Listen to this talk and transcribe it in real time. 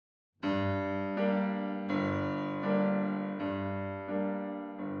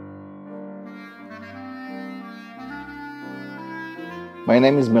My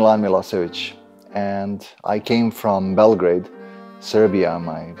name is Milan Milosevic, and I came from Belgrade, Serbia,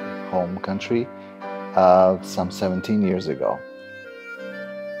 my home country, some 17 years ago.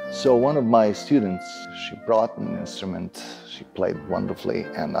 So one of my students, she brought an instrument, she played wonderfully,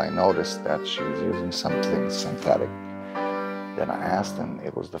 and I noticed that she was using something synthetic. Then I asked, and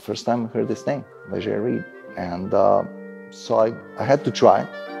it was the first time I heard this name, Légère reed. And so I had to try.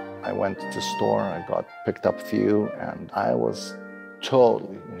 I went to the store, I picked up a few, and I was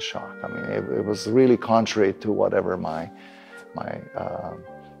totally in shock. I mean, it was really contrary to whatever my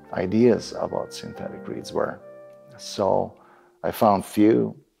ideas about synthetic reeds were. So I found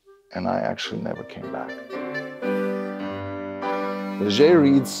few, and I actually never came back. Légère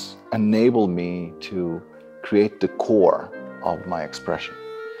reeds enabled me to create the core of my expression,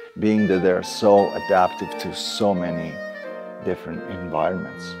 being that they're so adaptive to so many different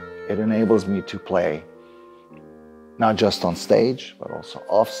environments. It enables me to play not just on stage, but also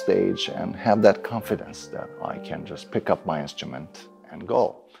off stage, and have that confidence that I can just pick up my instrument and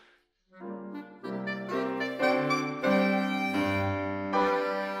go.